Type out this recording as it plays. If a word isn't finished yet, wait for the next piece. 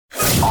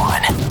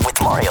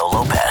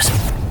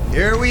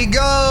Here we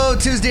go.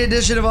 Tuesday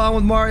edition of On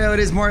with Mario. It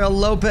is Mario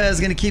Lopez.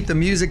 Going to keep the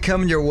music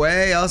coming your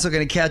way. Also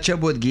going to catch up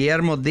with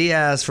Guillermo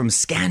Diaz from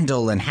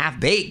Scandal and Half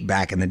Baked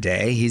back in the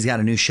day. He's got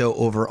a new show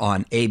over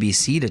on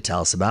ABC to tell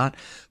us about.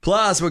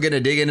 Plus, we're going to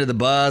dig into the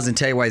buzz and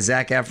tell you why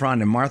Zac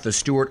Efron and Martha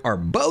Stewart are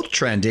both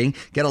trending.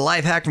 Get a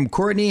life hack from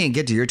Courtney and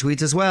get to your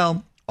tweets as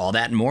well. All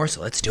that and more,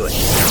 so let's do it.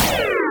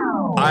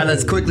 All right,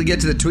 let's quickly get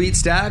to the tweet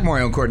stack.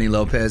 Mario and Courtney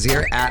Lopez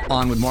here at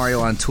On With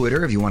Mario on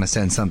Twitter. If you want to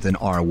send something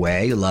our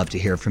way, we'd love to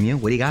hear from you.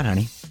 What do you got,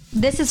 honey?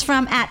 This is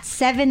from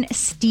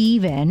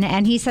 @7Steven,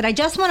 and he said, I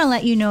just want to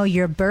let you know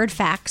your bird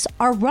facts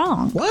are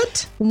wrong.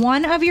 What?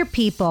 One of your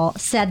people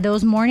said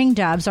those mourning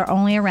doves are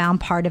only around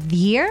part of the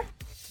year.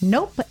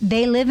 Nope,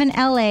 they live in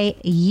LA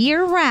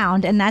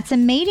year-round, and that's a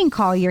mating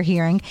call you're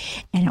hearing,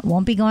 and it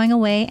won't be going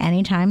away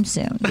anytime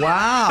soon.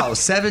 Wow,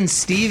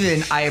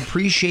 7Steven, I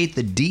appreciate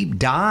the deep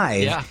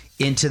dive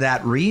into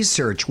that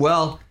research.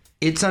 Well,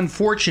 it's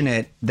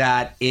unfortunate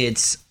that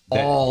it's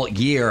all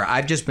year.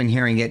 I've just been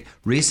hearing it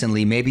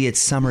recently. Maybe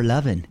it's summer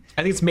lovin'.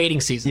 I think it's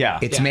mating season. Yeah.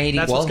 It's mating.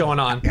 That's what's going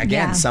on.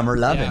 Again, summer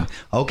lovin'.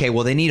 Yeah. Okay,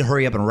 well, they need to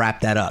hurry up and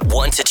wrap that up.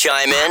 Want to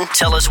chime in?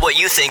 Tell us what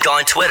you think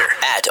on Twitter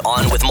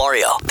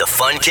 @OnWithMario. The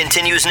fun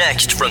continues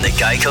next from the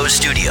Geico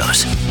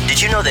Studios. Did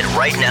you know that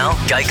right now,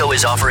 Geico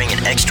is offering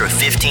an extra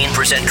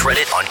 15%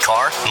 credit on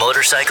car,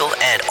 motorcycle,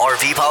 and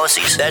RV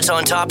policies? That's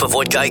on top of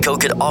what Geico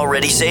could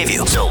already save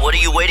you. So what are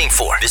you waiting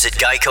for? Visit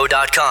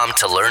Geico.com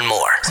to learn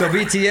more. So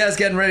BTS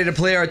getting ready to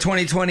play our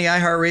 2020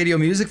 iHeartRadio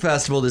Music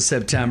Festival this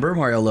September.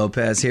 Mario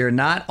Lopez here.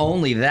 Not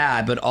only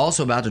that, but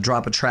also about to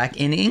drop a track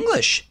in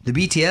English. The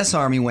BTS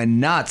Army went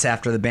nuts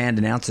after the band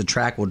announced the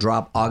track will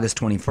drop August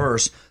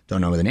 21st. Don't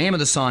know the name of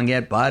the song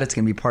yet, but it's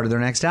going to be part of their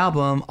next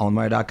album.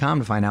 OnMario.com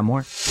to find out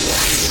more.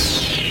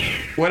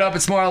 What up?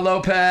 It's Mario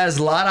Lopez.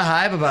 A lot of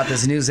hype about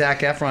this new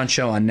Zac Efron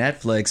show on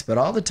Netflix, but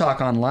all the talk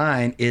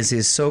online is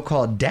his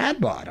so-called dad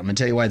bod. I'm going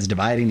to tell you why it's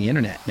dividing the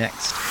internet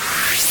next.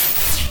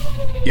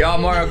 Y'all,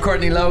 Mario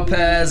Courtney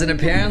Lopez, and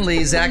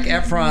apparently Zac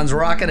Efron's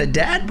rocking a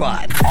dad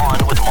bod.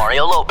 On with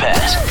Mario Lopez,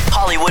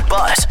 Hollywood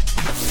Buzz.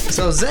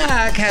 So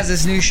Zac has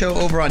this new show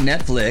over on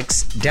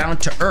Netflix, Down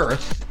to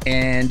Earth,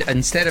 and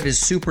instead of his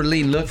super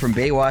lean look from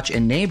Baywatch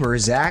and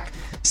Neighbors, Zac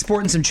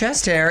sporting some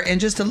chest hair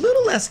and just a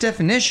little less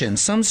definition.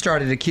 Some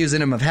started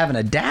accusing him of having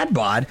a dad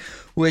bod,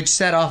 which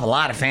set off a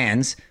lot of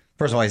fans.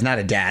 First of all, he's not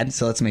a dad,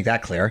 so let's make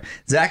that clear.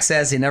 Zac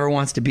says he never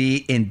wants to be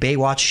in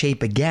Baywatch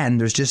shape again.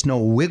 There's just no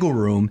wiggle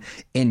room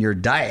in your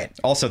diet.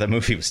 Also, that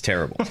movie was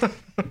terrible.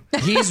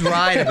 He's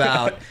right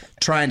about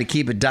trying to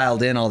keep it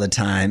dialed in all the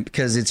time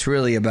because it's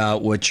really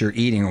about what you're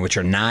eating or what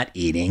you're not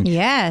eating.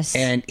 Yes.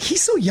 And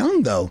he's so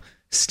young, though,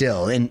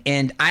 still.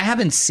 And I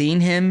haven't seen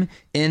him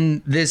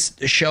in this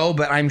show,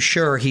 but I'm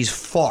sure he's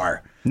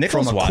far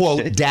Nichols from a, watched quote,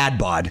 it. dad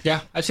bod.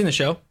 Yeah, I've seen the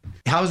show.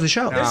 How was the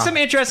show? There's some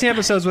interesting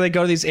episodes where they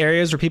go to these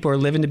areas where people are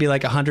living to be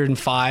like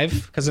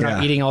 105 because they're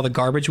not eating all the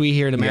garbage we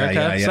hear in America.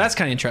 yeah. So that's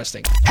kind of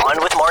interesting.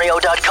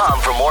 OnWithMario.com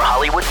for more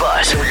Hollywood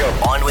buzz. Here we go.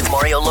 On with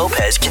Mario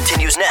Lopez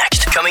continues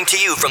next. Coming to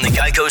you from the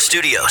Geico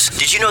Studios.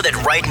 Did you know that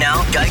right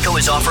now, Geico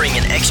is offering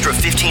an extra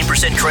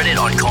 15% credit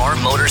on car,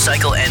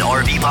 motorcycle, and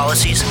RV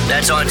policies?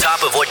 That's on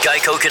top of what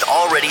Geico could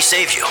already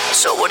save you.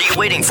 So what are you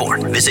waiting for?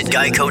 Visit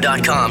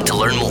Geico.com to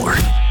learn more.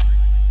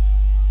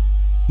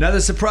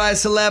 Another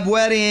surprise celeb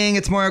wedding.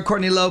 It's Mario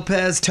Courtney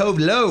Lopez. Tove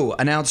Lo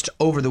announced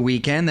over the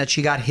weekend that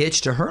she got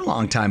hitched to her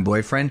longtime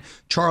boyfriend,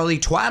 Charlie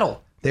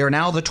Twaddle. They are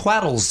now the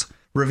Twaddles.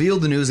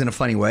 Revealed the news in a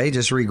funny way,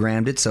 just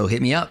regrammed it, so hit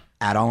me up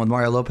at On With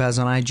Mario Lopez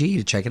on IG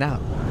to check it out.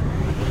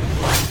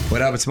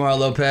 What up? It's Mario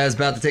Lopez,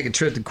 about to take a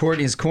trip to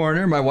Courtney's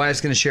Corner. My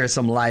wife's going to share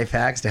some life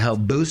hacks to help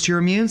boost your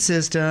immune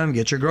system,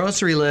 get your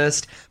grocery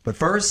list. But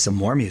first, some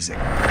more music.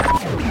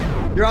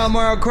 You're on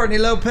Mario Courtney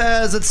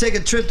Lopez. Let's take a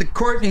trip to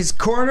Courtney's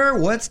Corner.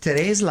 What's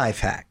today's life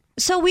hack?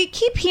 So we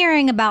keep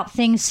hearing about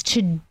things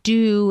to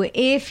do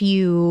if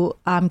you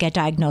get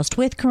diagnosed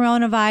with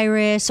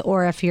coronavirus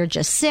or if you're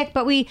just sick,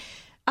 but we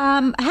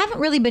haven't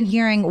really been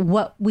hearing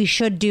what we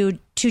should do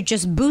to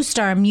just boost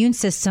our immune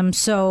system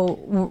so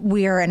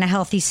we are in a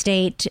healthy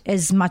state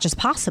as much as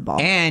possible.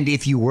 And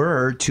if you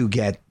were to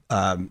get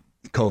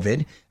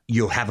COVID,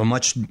 you'll have a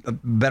much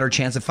better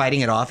chance of fighting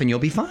it off and you'll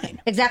be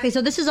fine. Exactly.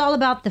 So this is all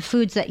about the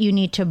foods that you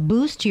need to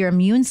boost your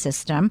immune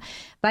system.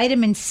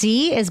 Vitamin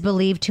C is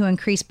believed to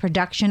increase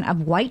production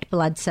of white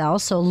blood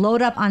cells. So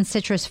load up on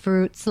citrus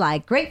fruits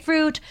like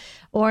grapefruit,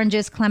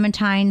 oranges,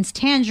 clementines,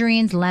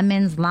 tangerines,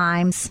 lemons,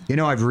 limes. You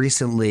know, I've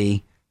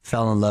recently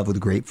fell in love with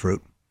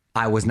grapefruit.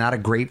 I was not a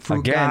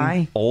grapefruit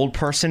guy. Old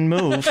person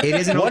move. It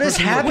is an old What is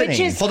person move. happening? Which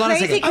is Hold on a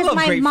crazy second. I because love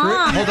my grapefruit.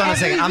 mom Hold on a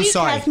second. I'm every week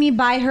sorry. has me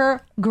buy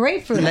her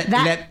grapefruit.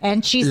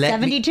 And she's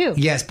 72.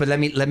 Yes, but let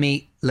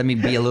me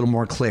be a little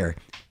more clear.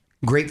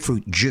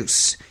 Grapefruit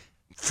juice,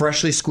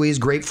 freshly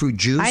squeezed grapefruit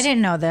juice. I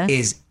didn't know this.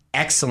 Is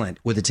excellent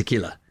with a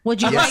tequila.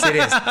 Would you Yes, like? it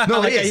is.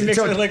 No, it is. You mix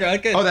So- it with liquor.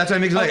 Okay. Oh, that's what I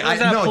mix it with.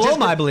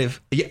 Paloma, I believe.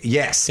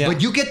 Yes, Yeah.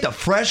 but you get the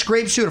fresh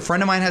grapefruit. A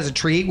friend of mine has a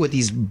tree with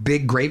these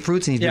big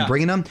grapefruits, and he's been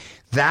bringing them.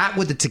 That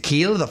with the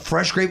tequila, the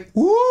fresh grape,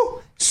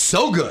 woo,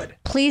 So good.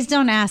 Please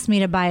don't ask me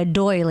to buy a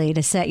doily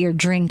to set your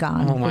drink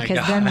on, Oh my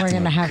because then we're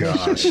going to have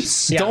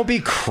issues. Don't be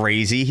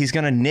crazy. He's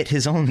going to knit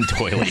his own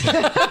doily.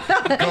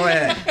 Go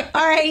ahead.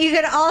 All right, you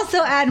can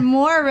also add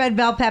more red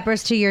bell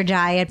peppers to your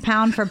diet.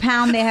 Pound for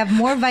pound, they have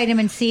more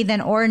vitamin C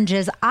than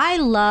oranges. I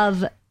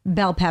love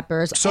bell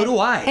peppers. So do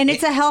I. And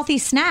it's a healthy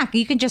snack.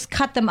 You can just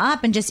cut them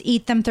up and just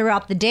eat them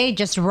throughout the day,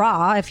 just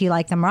raw, if you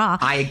like them raw.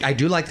 I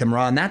do like them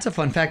raw, and that's a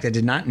fun fact. I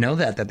did not know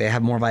that they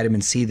have more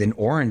vitamin C than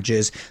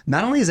oranges.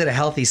 Not only is it a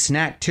healthy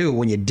snack, too,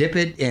 when you dip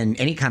it in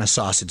any kind of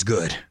sauce, it's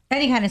good.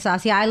 Any kind of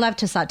sauce. Yeah, I love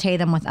to saute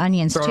them with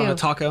onions, Throw it too. on a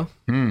taco.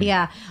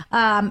 Yeah.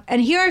 And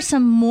here are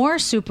some more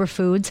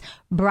superfoods: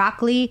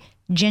 broccoli,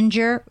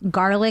 ginger,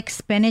 garlic,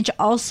 spinach.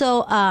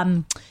 Also,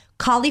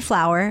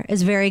 cauliflower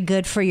is very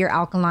good for your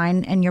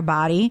alkaline and your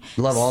body.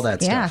 Love all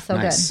that stuff. Yeah, so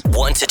Nice. good.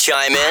 Want to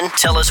chime in?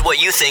 Tell us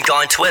what you think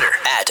on Twitter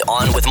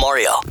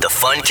 @OnWithMario. The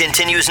fun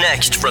continues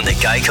next from the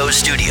Geico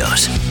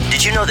Studios.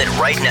 Did you know that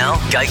right now,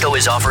 Geico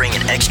is offering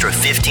an extra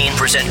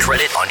 15%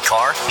 credit on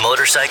car,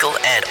 motorcycle,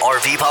 and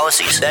RV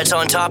policies? That's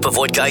on top of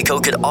what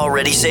Geico could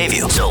already save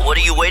you. So what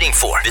are you waiting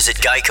for? Visit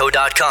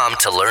Geico.com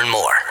to learn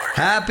more.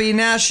 Happy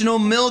National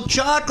Milk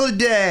Chocolate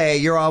Day.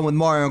 You're on with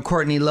Mario and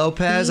Courtney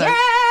Lopez. Yes!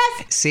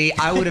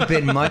 I would have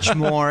been much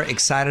more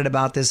excited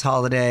about this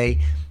holiday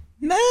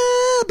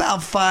about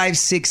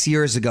 5-6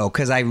 years ago,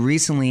 because I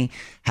recently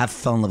have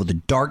fell in love with the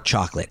dark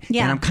chocolate.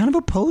 Yeah. And I'm kind of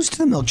opposed to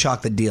the milk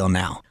chocolate deal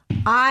now.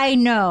 I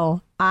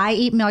know. I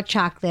eat milk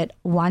chocolate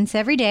once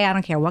every day. I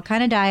don't care what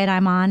kind of diet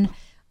I'm on.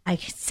 I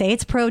say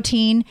it's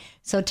protein.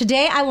 So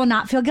today I will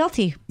not feel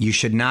guilty. You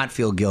should not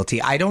feel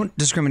guilty. I don't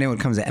discriminate when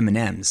it comes to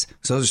M&Ms.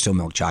 So those are still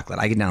milk chocolate.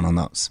 I get down on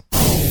those.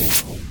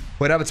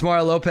 What up? It's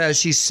Mario Lopez.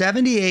 She's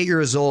 78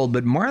 years old,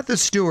 but Martha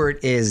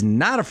Stewart is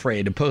not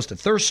afraid to post a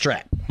thirst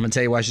trap. I'm going to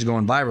tell you why she's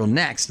going viral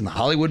next in the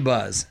Hollywood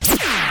Buzz.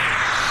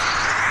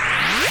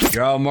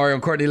 You're all Mario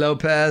and Courtney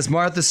Lopez.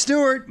 Martha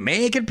Stewart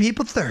making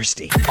people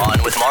thirsty.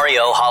 On with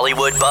Mario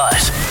Hollywood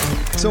Buzz.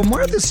 So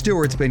Martha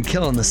Stewart's been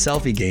killing the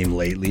selfie game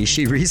lately.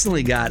 She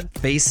recently got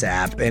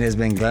FaceApp and has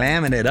been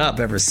glamming it up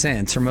ever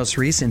since. Her most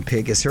recent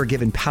pic is her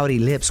giving pouty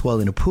lips while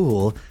in a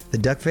pool. The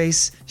duck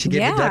face. She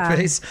gave the duck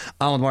face.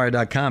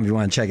 OnWithMario.com if you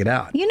want to check it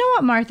out. You know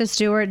what, Martha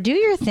Stewart? Do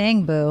your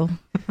thing, boo.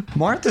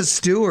 Martha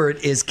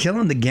Stewart is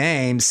killing the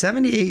game,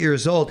 78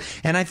 years old.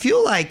 And I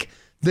feel like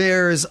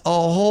there's a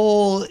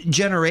whole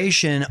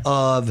generation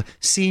of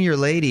senior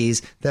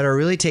ladies that are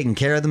really taking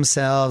care of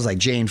themselves, like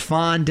Jane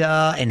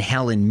Fonda and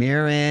Helen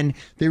Mirren.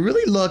 They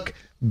really look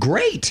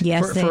great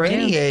for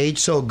any age,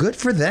 so good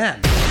for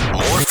them.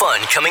 More fun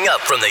coming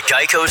up from the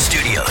Geico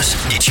Studios.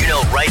 Did you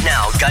know right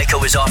now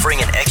Geico is offering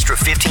an extra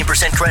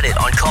 15% credit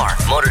on car,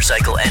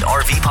 motorcycle, and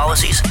RV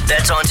policies?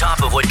 That's on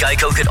top of what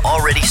Geico could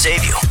already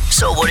save you.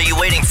 So what are you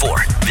waiting for?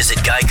 Visit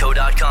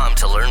Geico.com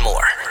to learn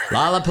more.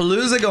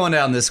 Lollapalooza going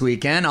down this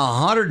weekend.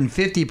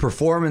 150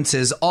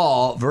 performances,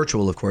 all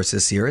virtual, of course,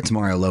 this year. It's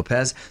Mario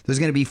Lopez. There's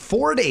going to be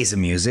 4 days of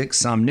music,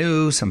 some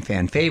new, some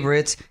fan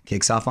favorites.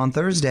 Kicks off on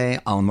Thursday.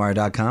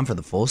 OnMario.com for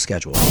the full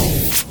schedule.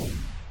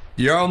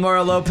 You're on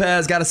Mario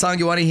Lopez. Got a song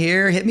you want to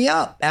hear? Hit me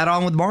up. Add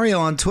On With Mario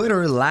on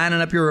Twitter. Lining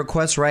up your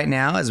requests right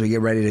now as we get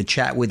ready to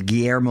chat with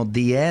Guillermo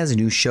Diaz. A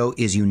new show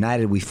is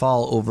United We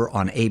Fall over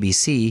on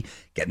ABC.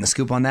 Getting the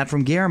scoop on that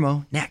from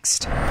Guillermo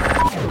next.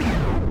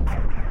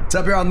 What's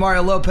up, here on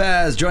Mario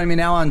Lopez? Joining me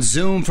now on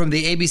Zoom from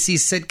the ABC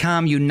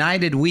sitcom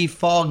United We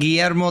Fall,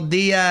 Guillermo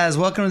Diaz.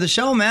 Welcome to the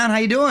show, man. How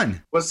you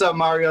doing? What's up,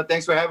 Mario?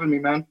 Thanks for having me,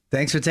 man.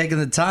 Thanks for taking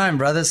the time,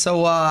 brother.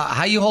 So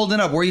how you holding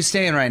up? Where are you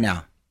staying right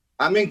now?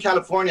 I'm in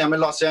California. I'm in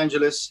Los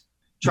Angeles,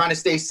 trying to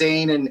stay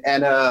sane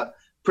and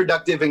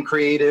productive and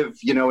creative,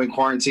 in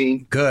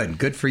quarantine.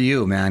 Good for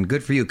you, man.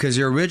 Good for you, because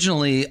you're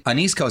originally an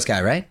East Coast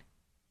guy, right?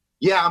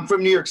 Yeah, I'm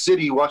from New York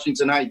City,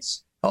 Washington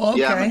Heights. Oh, okay.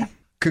 Yeah,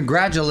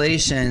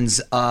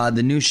 congratulations.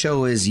 The new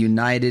show is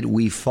United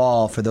We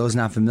Fall. For those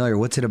not familiar,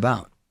 what's it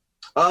about?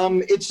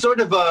 It's sort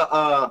of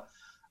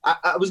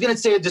I was going to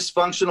say a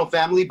dysfunctional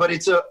family, but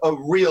it's a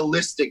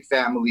realistic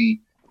family.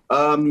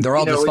 They're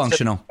all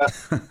dysfunctional.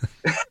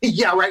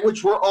 Yeah, right,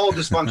 which we're all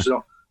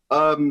dysfunctional.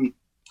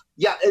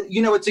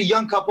 It's a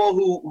young couple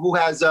who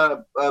has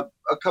a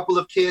couple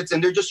of kids,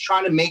 and they're just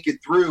trying to make it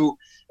through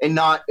and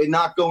not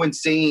go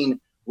insane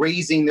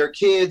raising their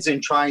kids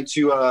and trying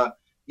to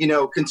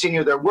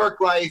continue their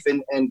work life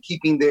and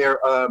keeping their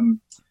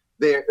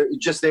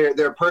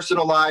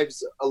personal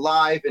lives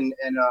alive and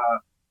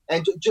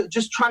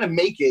just trying to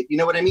make it. You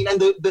know what I mean?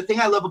 And the thing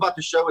I love about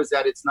the show is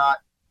that it's not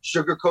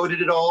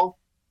sugar-coated at all.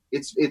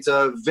 It's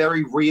a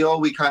very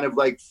real. We kind of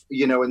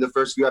in the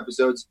first few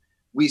episodes,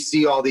 we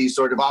see all these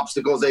sort of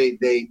obstacles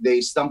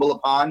they stumble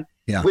upon,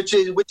 which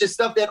is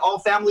stuff that all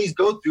families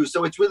go through.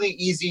 So it's really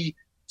easy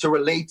to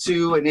relate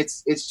to, and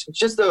it's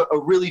just a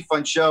really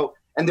fun show.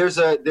 And there's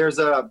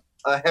a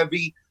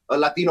heavy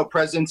Latino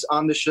presence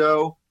on the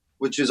show,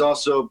 which is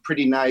also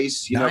pretty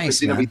nice.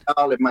 Christina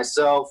Vidal and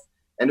myself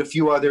and a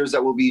few others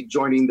that will be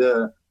joining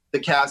the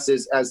cast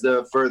as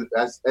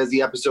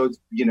the episodes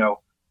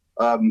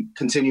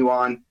continue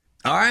on.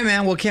 All right,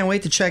 man. Well, can't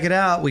wait to check it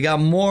out. We got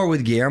more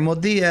with Guillermo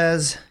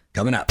Diaz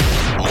coming up.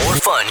 More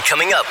fun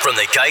coming up from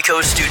the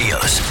Geico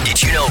Studios.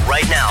 Did you know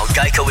right now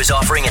Geico is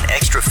offering an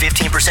extra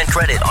 15%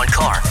 credit on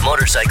car,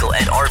 motorcycle,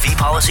 and RV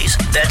policies?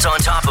 That's on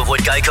top of what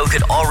Geico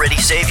could already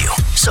save you.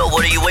 So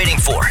what are you waiting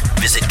for?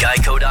 Visit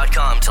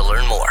geico.com to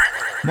learn more.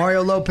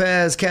 Mario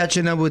Lopez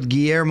catching up with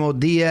Guillermo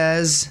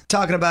Diaz,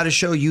 talking about his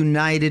show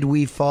United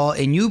We Fall,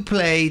 and you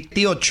play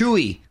Tio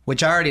Chuy,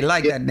 which I already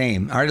like that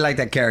name. I already like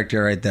that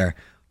character right there.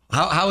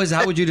 How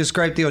would you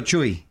describe Tio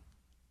Chuy?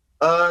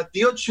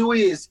 Tio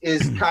Chuy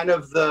is kind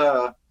of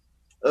the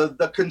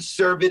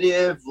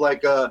conservative,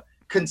 like a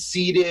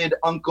conceited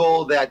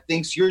uncle that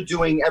thinks you're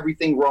doing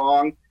everything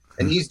wrong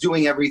and he's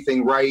doing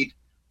everything right.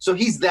 So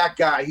he's that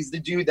guy. He's the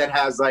dude that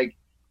has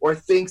or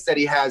thinks that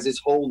he has his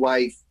whole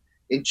life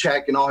in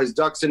check and all his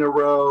ducks in a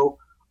row.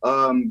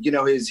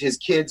 His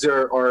kids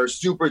are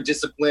super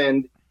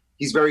disciplined.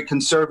 He's very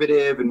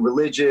conservative and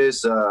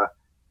religious. So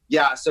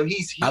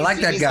he's I like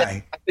that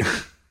guy.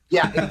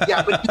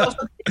 But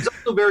he's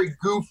also very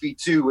goofy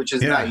too, which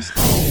is nice.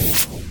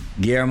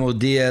 Guillermo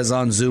Diaz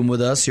on Zoom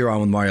with us. You're on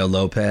with Mario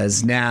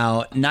Lopez.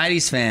 Now,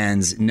 90s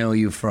fans know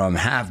you from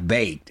Half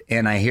Baked,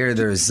 and I hear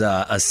there's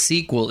a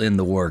sequel in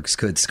the works.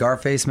 Could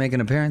Scarface make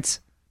an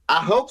appearance?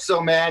 I hope so,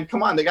 man.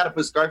 Come on, they got to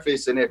put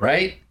Scarface in it,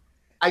 right?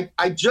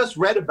 I just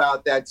read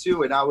about that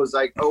too, and I was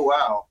like, oh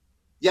wow,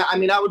 yeah. I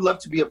mean, I would love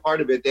to be a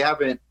part of it. They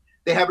haven't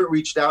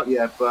reached out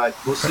yet, but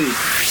we'll see.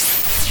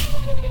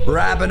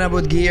 Wrapping up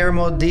with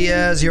Guillermo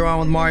Diaz, you're on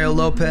with Mario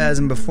Lopez,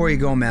 and before you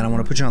go, man, I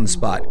want to put you on the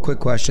spot. Quick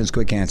questions,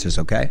 quick answers,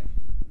 okay?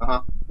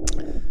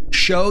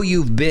 Show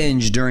you've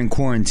binged during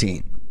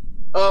quarantine.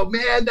 Oh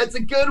man, that's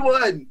a good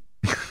one.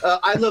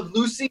 I Love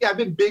Lucy. I've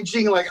been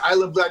binging I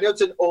know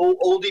it's an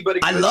oldie, but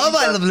I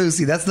love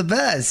Lucy. That's the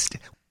best.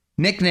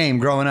 Nickname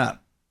growing up.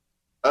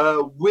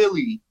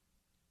 Willie.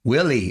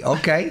 Willie.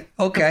 Okay.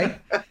 Because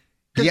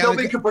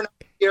nobody could pronounce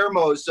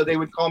Guillermo, so they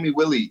would call me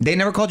Willie. They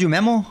never called you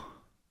Memo?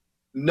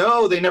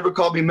 No, they never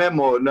called me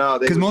Memo. No,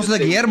 because most of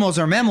the Guillermos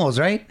are Memos,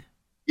 right?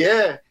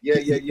 Yeah.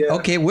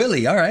 Okay,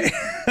 Willie. All right.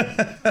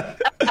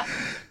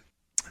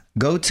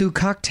 Go-to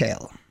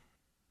cocktail.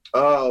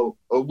 Oh,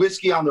 a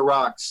whiskey on the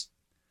rocks.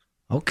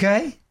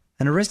 Okay,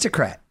 an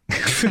aristocrat.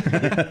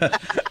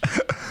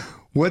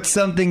 What's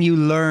something you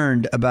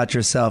learned about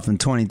yourself in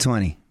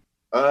 2020?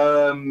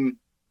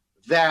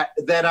 That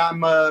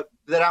I'm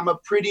a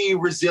pretty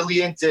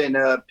resilient and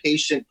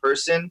patient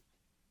person.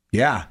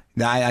 Yeah,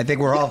 I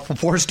think we're all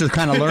forced to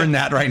kind of learn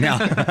that right now.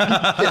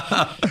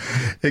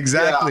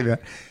 Exactly, man.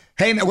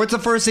 Hey, man, what's the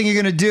first thing you're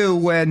going to do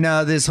when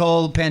this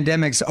whole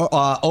pandemic's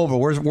over?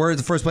 Where's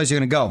the first place you're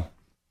going to go?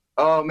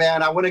 Oh,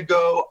 man, I want to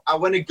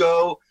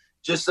go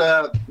just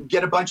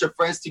get a bunch of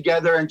friends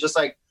together and just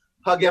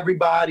hug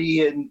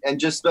everybody and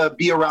just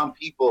be around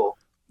people.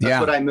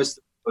 That's what I miss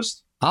the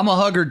most. I'm a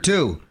hugger,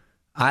 too.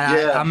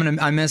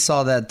 I miss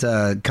all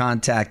that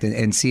contact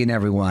and seeing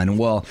everyone.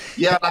 Well,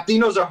 yeah,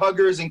 Latinos are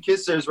huggers and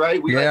kissers,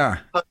 right? We hug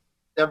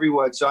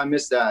everyone, so I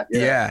miss that.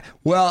 Yeah.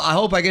 Well, I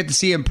hope I get to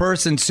see you in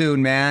person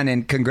soon, man.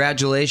 And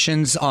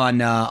congratulations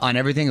on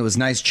everything. It was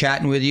nice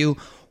chatting with you.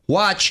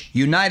 Watch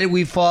United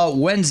We Fall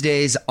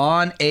Wednesdays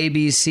on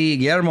ABC.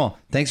 Guillermo,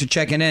 thanks for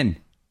checking in.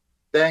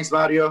 Thanks,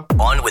 Mario.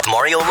 On with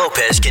Mario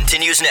Lopez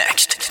continues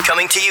next.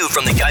 Coming to you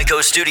from the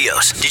Geico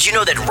Studios. Did you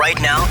know that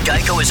right now,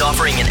 Geico is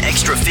offering an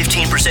extra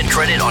 15%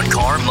 credit on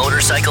car,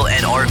 motorcycle,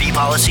 and RV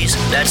policies?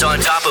 That's on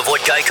top of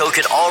what Geico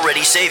could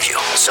already save you.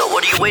 So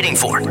what are you waiting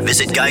for?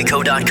 Visit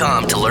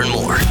geico.com to learn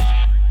more.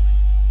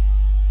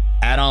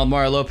 At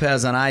Mario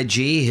Lopez on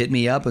IG. Hit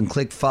me up and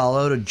click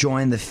follow to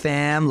join the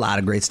fam. A lot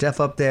of great stuff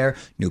up there.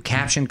 New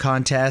caption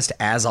contest,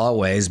 as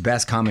always.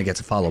 Best comment gets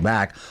a follow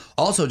back.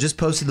 Also, just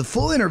posted the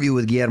full interview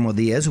with Guillermo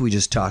Diaz, who we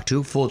just talked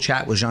to. Full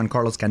chat with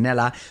Giancarlo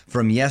Canella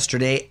from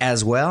yesterday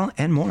as well,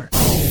 and more.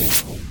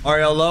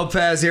 Mario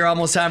Lopez here.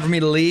 Almost time for me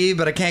to leave,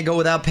 but I can't go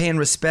without paying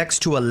respects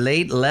to a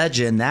late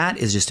legend. That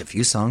is just a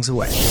few songs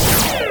away.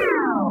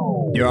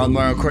 You're on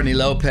Mario Courtney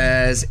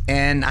Lopez,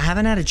 and I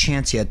haven't had a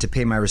chance yet to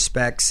pay my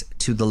respects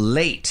to the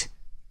late,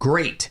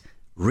 great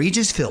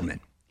Regis Philbin.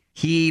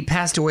 He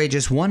passed away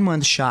just 1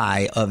 month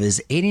shy of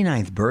his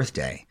 89th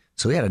birthday,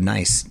 so he had a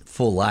nice,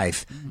 full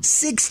life.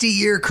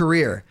 60-year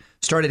career.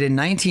 Started in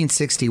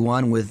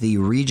 1961 with the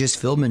Regis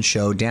Philbin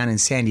Show down in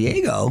San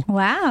Diego.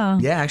 Wow.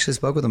 Yeah, I actually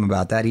spoke with him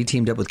about that. He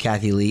teamed up with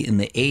Kathy Lee in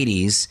the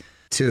 80s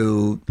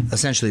to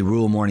essentially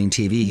rule morning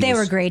TV. They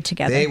were great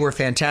together. They were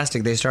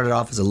fantastic. They started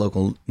off as a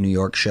local New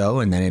York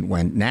show, and then it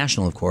went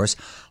national, of course.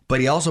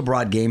 But he also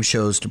brought game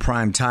shows to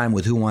prime time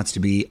with Who Wants to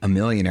Be a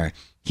Millionaire.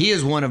 He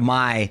is one of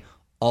my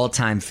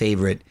all-time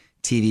favorite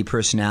TV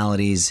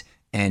personalities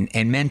and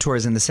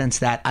mentors, in the sense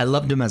that I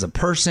loved him as a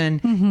person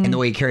and the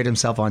way he carried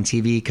himself on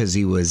TV, because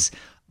he was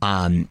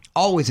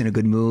always in a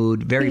good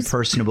mood, very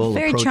personable,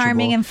 very approachable,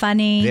 charming and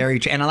funny.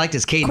 And I liked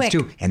his cadence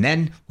too. And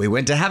then we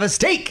went to have a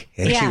steak,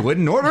 and she Yeah.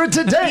 wouldn't order it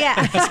today.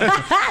 Yeah.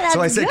 So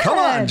I said, good. "Come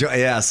on,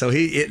 yeah." So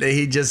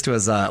he just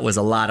was a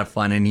lot of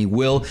fun, and he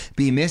will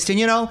be missed.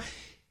 And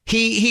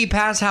he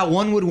passed how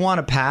one would want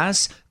to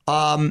pass,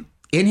 in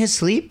his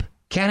sleep,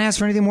 Can't ask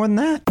for anything more than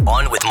that.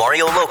 On with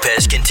Mario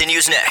Lopez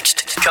continues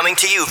next. Coming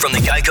to you from the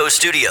Geico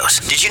Studios.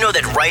 Did you know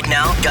that right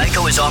now,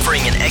 Geico is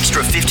offering an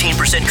extra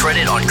 15%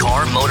 credit on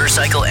car,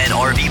 motorcycle, and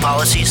RV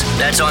policies?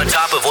 That's on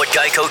top of what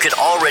Geico could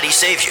already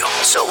save you.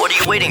 So what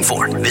are you waiting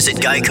for? Visit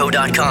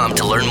geico.com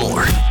to learn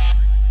more.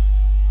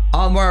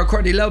 I'm Mario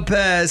Courtney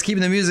Lopez,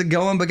 keeping the music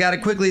going, but got to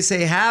quickly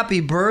say happy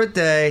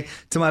birthday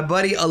to my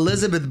buddy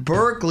Elizabeth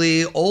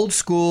Berkley, old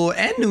school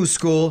and new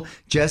school,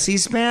 Jesse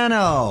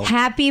Spano.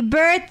 Happy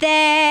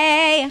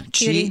birthday.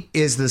 She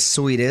is the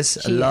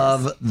sweetest.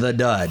 Love the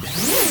dud.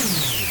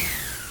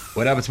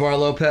 What up, it's Mario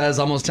Lopez.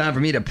 Almost time for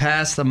me to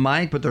pass the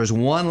mic, but there's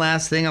one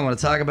last thing I want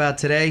to talk about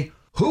today.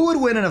 Who would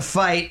win in a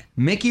fight,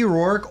 Mickey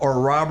Rourke or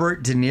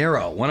Robert De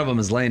Niro? One of them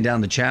is laying down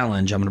the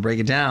challenge. I'm going to break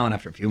it down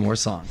after a few more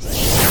songs.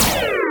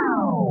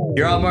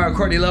 You're on Mario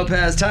Courtney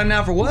Lopez. Time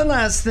now for one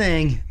last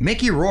thing.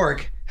 Mickey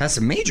Rourke has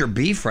some major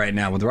beef right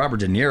now with Robert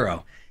De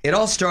Niro. It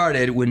all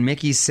started when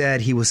Mickey said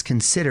he was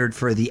considered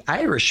for The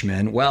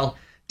Irishman. Well,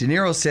 De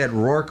Niro said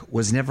Rourke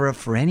was never up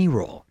for any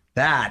role.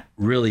 That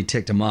really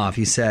ticked him off.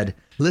 He said,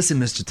 "Listen,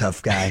 Mr.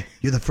 Tough Guy,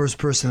 you're the first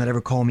person that ever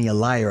called me a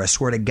liar. I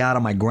swear to God,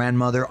 on my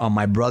grandmother, on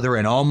my brother,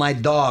 and all my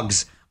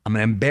dogs. I'm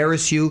going to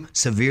embarrass you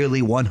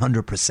severely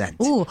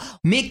 100%. Ooh.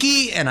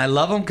 Mickey, and I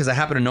love him because I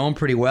happen to know him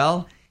pretty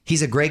well.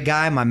 He's a great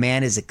guy. My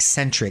man is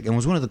eccentric and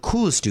was one of the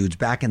coolest dudes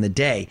back in the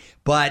day.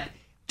 But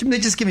let me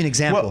just give you an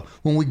example.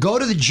 When we go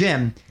to the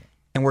gym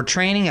and we're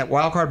training at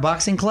Wildcard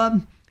Boxing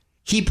Club,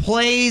 he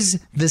plays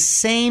the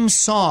same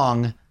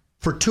song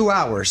for 2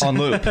 hours. On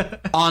loop.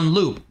 On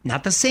loop.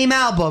 Not the same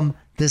album,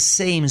 the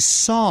same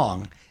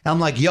song. And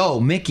I'm like, yo,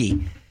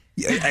 Mickey,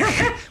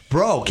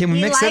 bro, can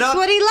we mix it up? He likes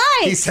what he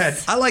likes. He said,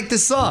 I like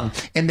this song.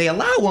 And they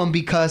allow him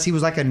because he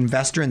was like an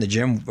investor in the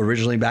gym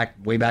originally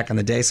way back in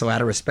the day. So out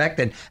of respect.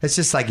 And it's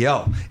just like,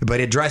 yo, but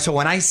it drives. So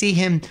when I see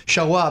him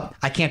show up,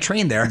 I can't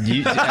train there.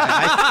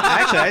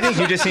 I think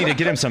you just need to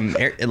get him some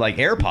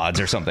AirPods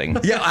or something.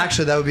 Yeah,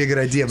 actually, that would be a good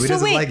idea. But he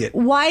doesn't like it.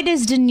 Why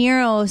does De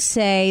Niro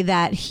say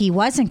that he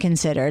wasn't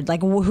considered?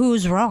 Like,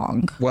 who's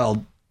wrong?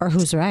 Well, or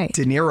who's right?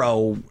 De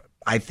Niro,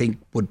 I think,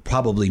 would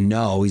probably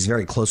know. He's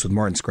very close with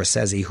Martin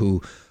Scorsese,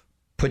 who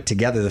put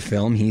together the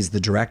film. He's the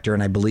director,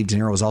 and I believe De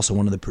Niro was also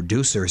one of the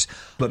producers.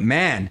 But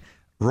man,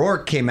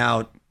 Rourke came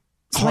out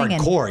Swinging.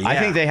 hardcore. Yeah. I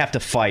think they have to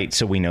fight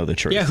so we know the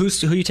truth. Yeah, who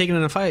are you taking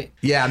in a fight?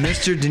 Yeah,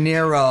 Mr. De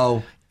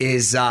Niro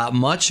is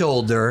much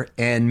older,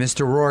 and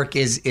Mr. Rourke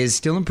is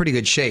still in pretty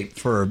good shape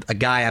for a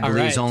guy I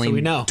believe is only so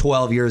we know.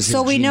 12 years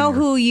So we know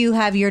who you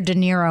have your De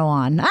Niro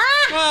on.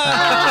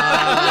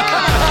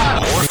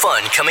 More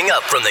fun coming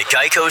up from the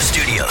Geico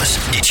Studios.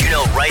 Did you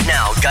know right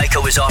now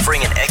Geico is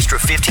offering an extra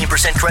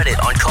 15% credit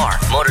on car,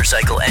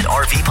 motorcycle, and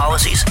RV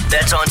policies?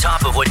 That's on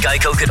top of what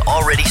Geico could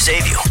already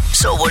save you.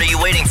 So what are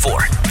you waiting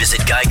for? Visit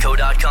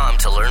geico.com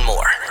to learn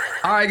more.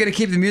 All right, going to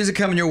keep the music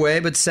coming your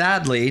way, but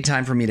sadly,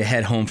 time for me to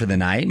head home for the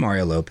night.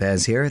 Mario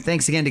Lopez here.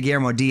 Thanks again to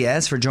Guillermo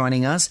Diaz for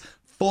joining us.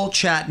 Full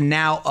chat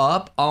now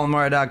up,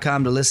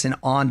 allmario.com to listen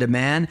on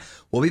demand.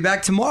 We'll be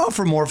back tomorrow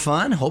for more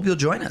fun. Hope you'll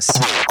join us.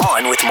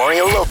 On with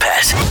Mario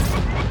Lopez.